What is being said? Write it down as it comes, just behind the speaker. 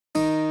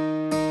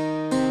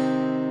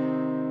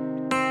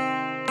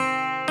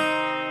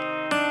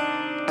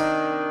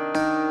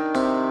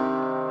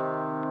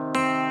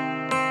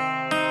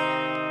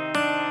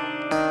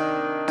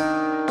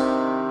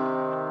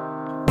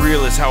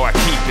how I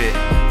keep it.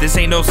 This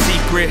ain't no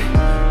secret.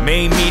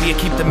 Main media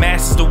keep the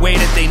masses the way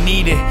that they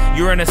need it.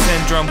 You're in a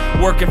syndrome,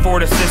 working for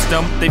the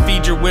system. They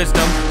feed your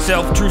wisdom,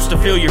 self-truths to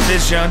fill your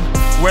vision.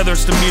 Whether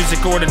it's the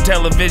music or the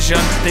television,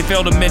 they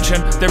fail to mention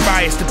their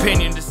biased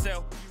opinion to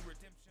sell you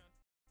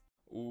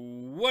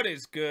redemption. What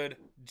is good,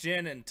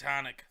 gin and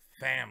tonic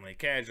family?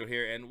 Casual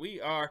here, and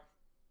we are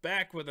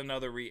back with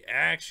another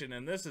reaction,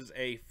 and this is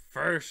a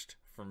first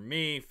for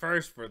me,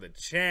 first for the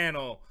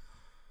channel.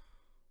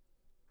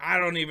 I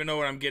don't even know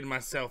what I'm getting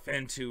myself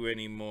into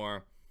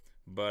anymore.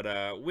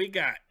 But we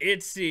got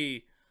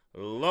ITZY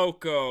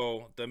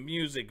Loco, the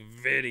music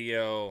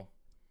video.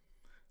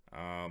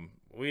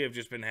 We have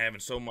just been having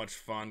so much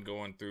fun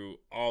going through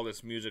all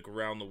this music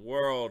around the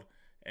world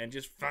and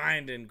just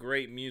finding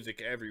great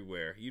music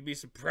everywhere. You'd be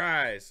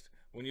surprised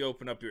when you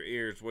open up your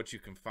ears what you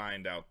can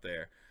find out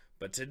there.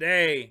 But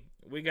today,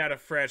 we got a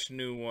fresh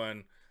new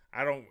one.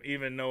 I don't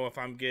even know if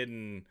I'm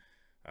getting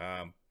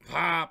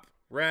pop,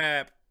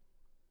 rap,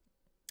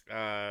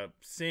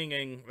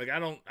 singing. Like,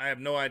 I have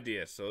no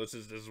idea. So this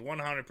is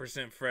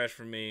 100% fresh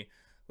for me.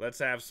 Let's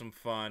have some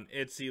fun.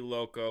 ITZY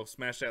Loco.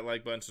 Smash that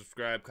like button,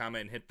 subscribe,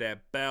 comment, and hit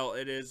that bell.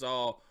 It is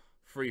all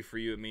free for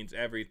you. It means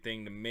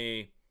everything to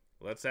me.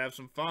 Let's have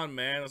some fun,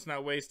 man. Let's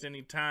not waste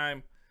any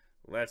time.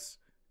 Let's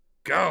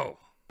go.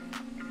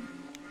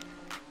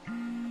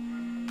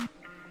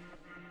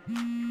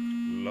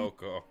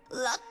 Loco.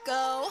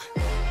 Loco.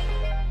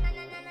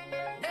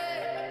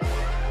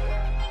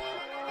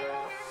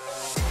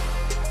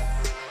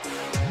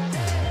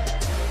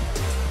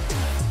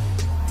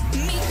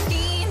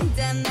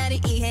 미친단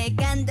말이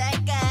이해가 안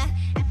될까?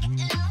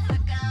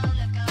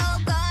 Oh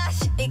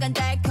gosh, 이건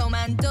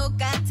달콤한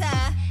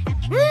똑같아.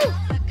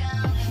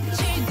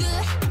 출구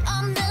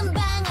없는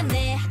방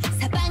안에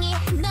사방이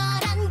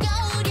너란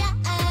거울이야.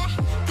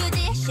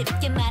 굳이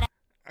쉽게 말하.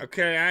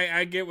 Okay,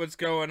 I get what's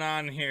going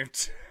on here.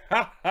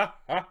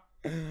 I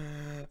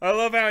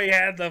love how he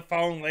had the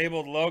phone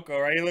labeled Loco,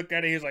 right? He looked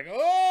at it, he was like,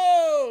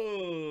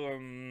 oh,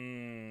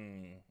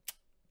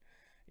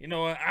 you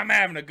know what? I'm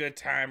having a good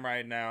time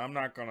right now. I'm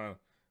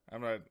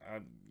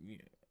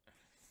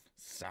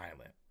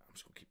silent. I'm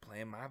just gonna keep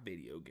playing my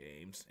video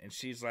games. And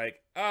she's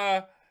like,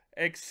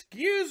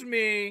 excuse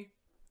me.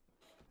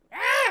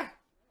 Ah!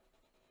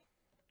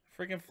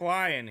 Freaking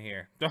fly in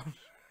here. Don't.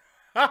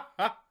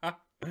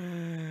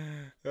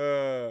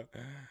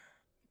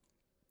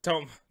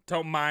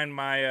 Don't mind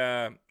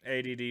my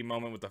ADD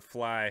moment with the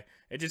fly.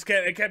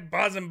 It kept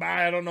buzzing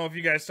by. I don't know if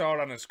you guys saw it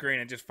on the screen.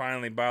 It just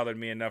finally bothered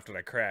me enough that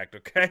I cracked,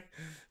 okay?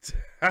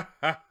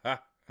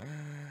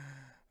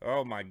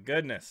 Oh my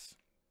goodness.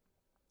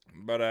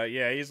 But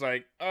yeah, he's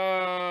like,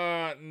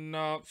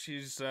 no,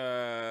 she's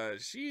on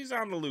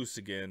the loose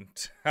again.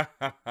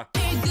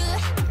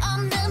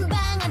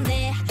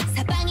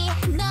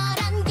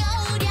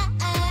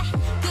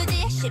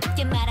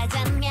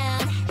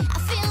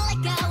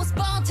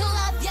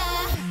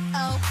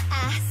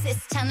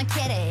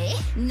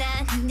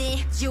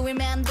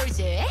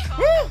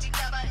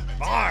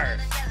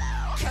 Bars.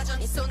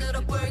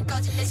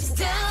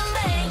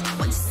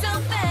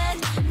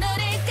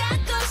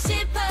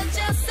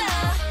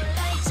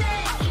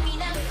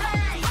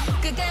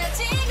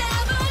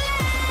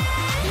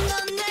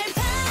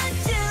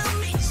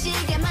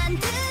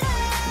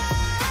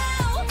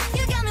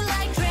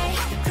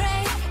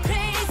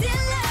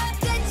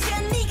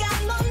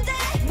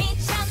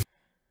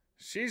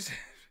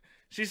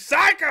 She's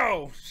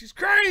psycho. She's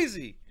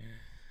crazy.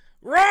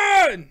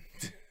 Run!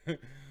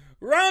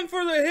 Run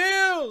for the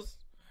hills.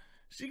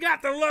 She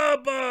got the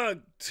love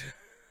bug.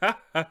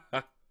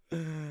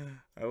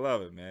 I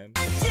love it, man.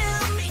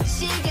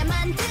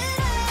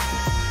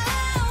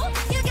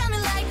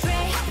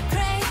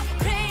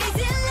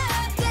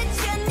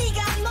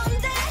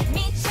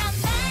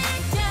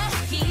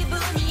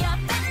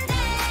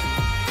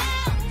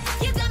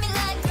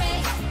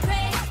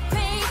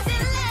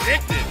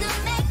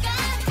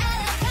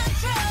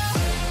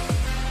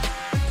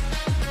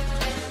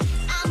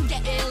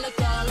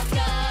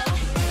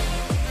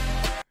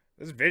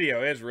 This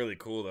video is really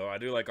cool, though. I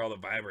do like all the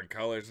vibrant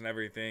colors and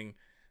everything,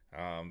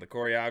 the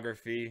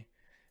choreography,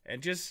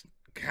 and just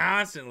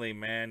constantly,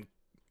 man,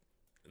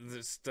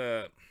 just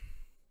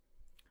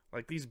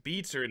like these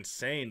beats are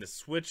insane. The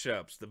switch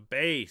ups, the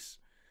bass,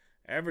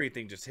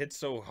 everything just hits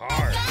so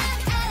hard.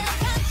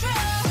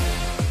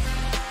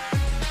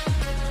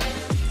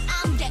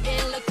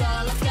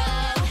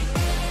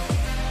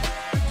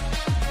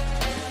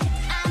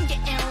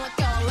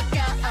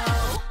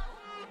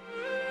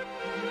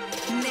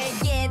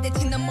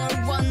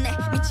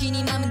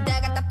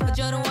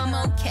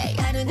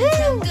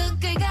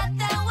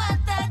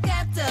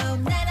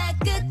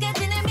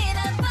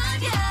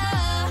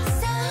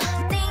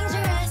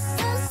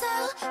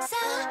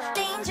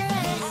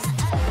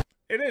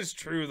 It is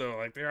true though,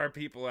 like there are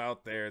people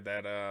out there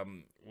that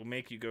will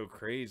make you go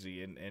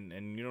crazy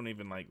and you don't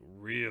even like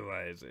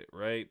realize it,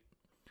 right?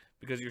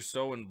 Because you're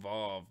so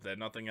involved that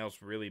nothing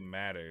else really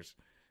matters.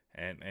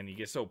 And you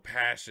get so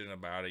passionate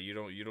about it, you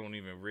don't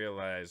even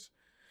realize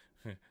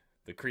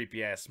the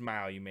creepy ass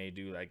smile you may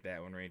do like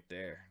that one right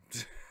there.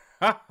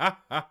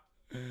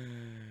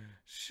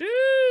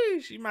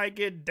 Sheesh, she might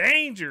get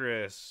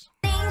dangerous.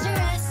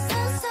 Dangerous,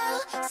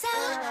 so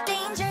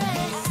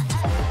dangerous.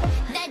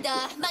 날 더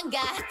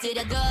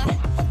망가뜨려도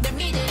널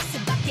믿을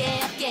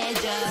수밖에 없게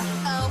해줘.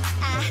 Oh,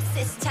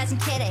 access 찾은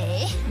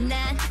kitty.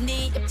 난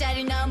네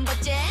옆자리를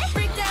넘봤지.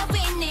 Freaked out we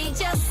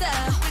잊었어.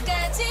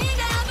 끝까지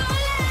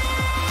가볼래.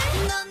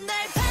 넌 날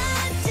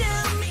반쯤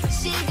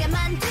미치게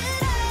만들어.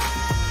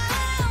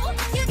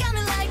 You got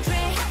me like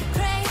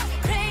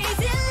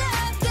crazy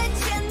love.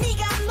 대체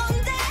네가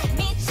뭔데?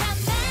 미쳐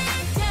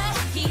뱉어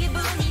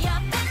기분이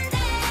up and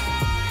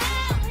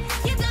down.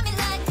 You got me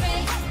like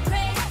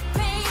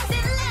crazy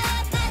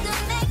love. 나도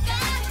내가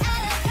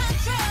out of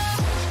control.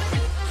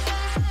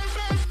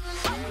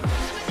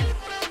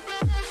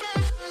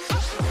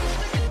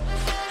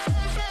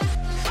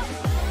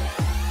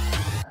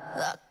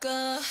 Loco.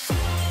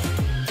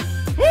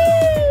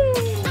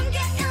 I'm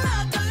getting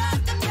loco,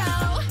 loco, go.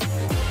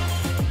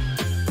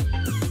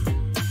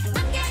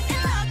 I'm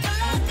getting loco,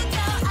 loco,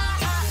 go.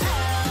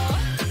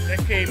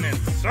 That came in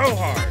so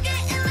hard.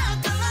 Getting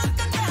loco,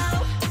 loco, go.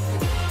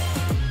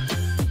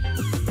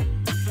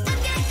 I'm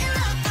getting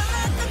loco,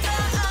 loco, go.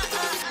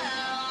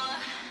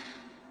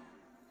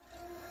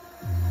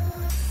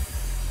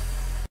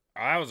 Oh,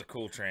 that was a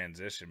cool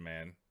transition,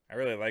 man. I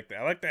really like that.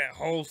 I like that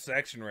whole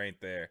section right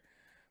there.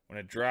 When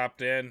it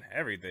dropped in,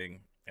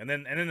 everything. And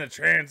then the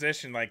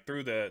transition like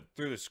through the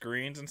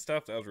screens and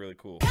stuff, that was really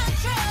cool. Here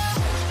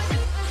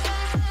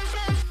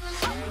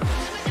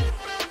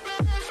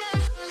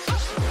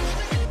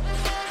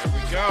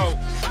we go.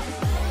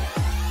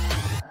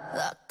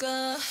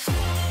 Loco.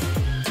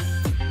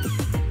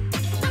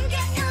 I'm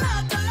getting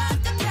loco,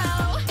 loco, go.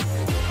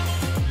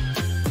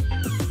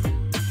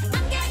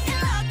 I'm getting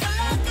loco,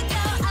 loco,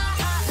 go.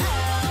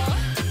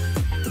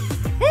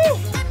 Woo!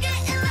 I'm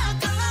getting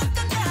loco,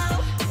 loco, go.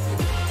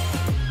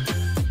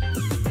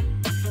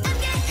 I'm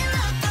getting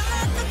loco,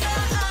 loco, go.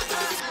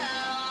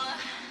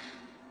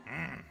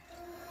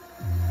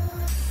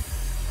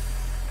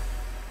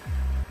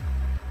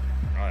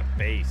 Oh, that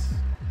bass.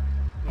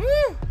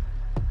 Woo!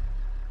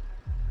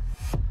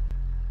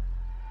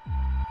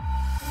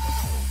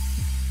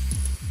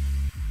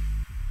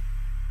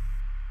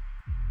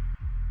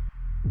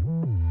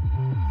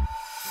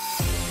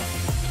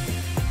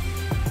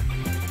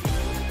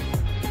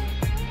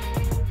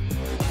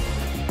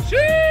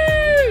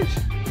 Sheesh!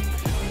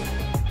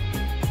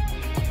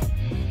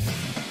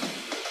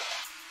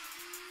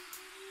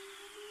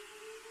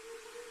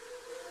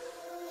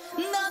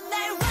 넌 날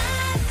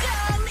완전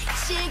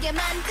미치게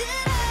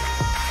만들어.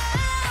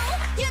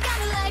 You got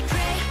me like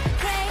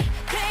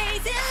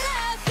crazy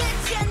love.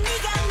 대체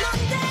네가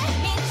뭔데?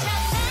 미쳐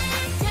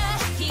뱉어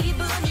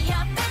기분이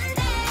up and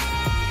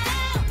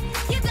down.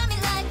 You got me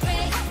like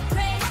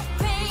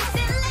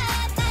crazy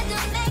love. 나도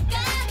내가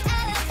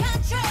out of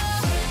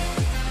control.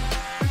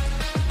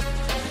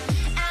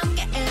 I'm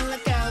getting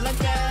loco,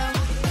 loco.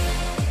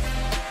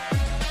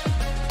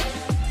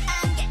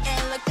 I'm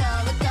getting loco,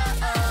 loco.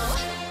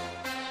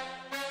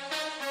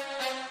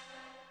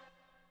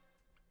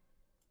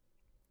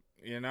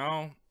 You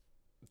know?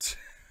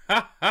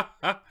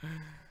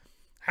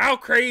 How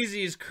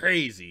crazy is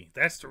crazy?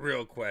 That's the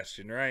real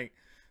question, right?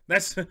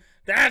 That's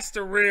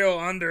the real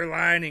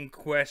underlining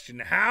question.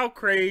 How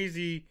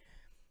crazy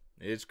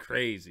is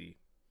crazy?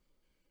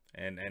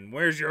 And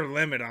where's your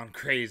limit on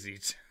crazy?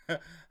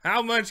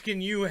 How much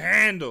can you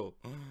handle?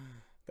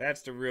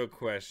 That's the real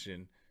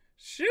question.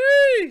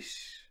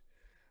 Sheesh.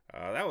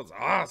 That was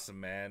awesome,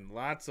 man.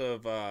 Lots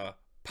of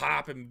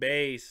pop and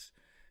bass.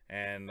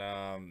 And,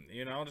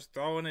 you know, just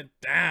throwing it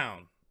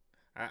down.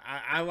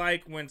 I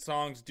like when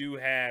songs do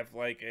have,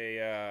 like,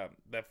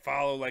 that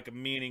follow, like, a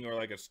meaning or,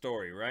 like, a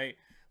story, right?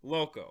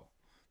 Loco.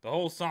 The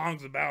whole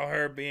song's about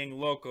her being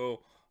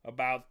loco,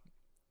 about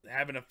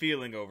having a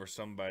feeling over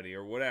somebody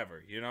or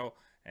whatever, you know?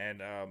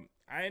 And,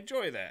 I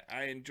enjoy that.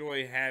 I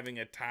enjoy having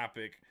a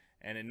topic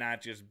and it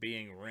not just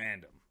being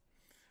random.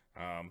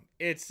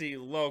 ITZY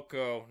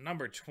Loco,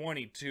 number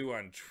 22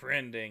 on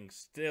trending,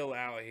 still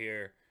out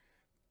here.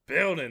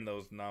 Building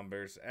those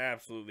numbers.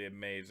 Absolutely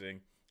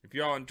amazing. If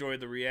y'all enjoyed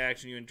the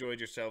reaction, you enjoyed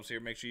yourselves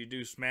here, make sure you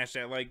do smash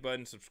that like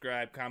button,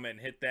 subscribe, comment,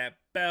 and hit that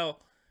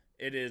bell.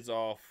 It is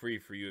all free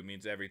for you. It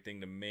means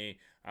everything to me.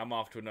 I'm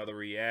off to another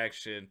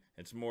reaction.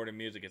 It's more than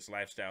music. It's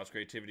lifestyle. It's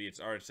creativity. It's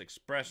art. It's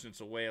expression.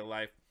 It's a way of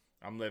life.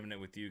 I'm living it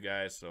with you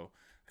guys. So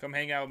come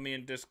hang out with me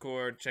in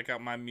Discord. Check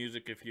out my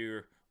music if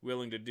you're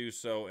willing to do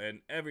so.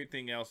 And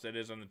everything else that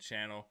is on the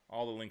channel.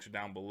 All the links are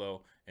down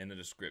below in the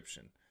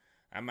description.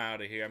 I'm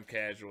out of here. I'm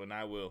Casual, and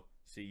I will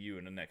see you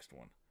in the next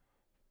one.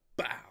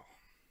 Bow.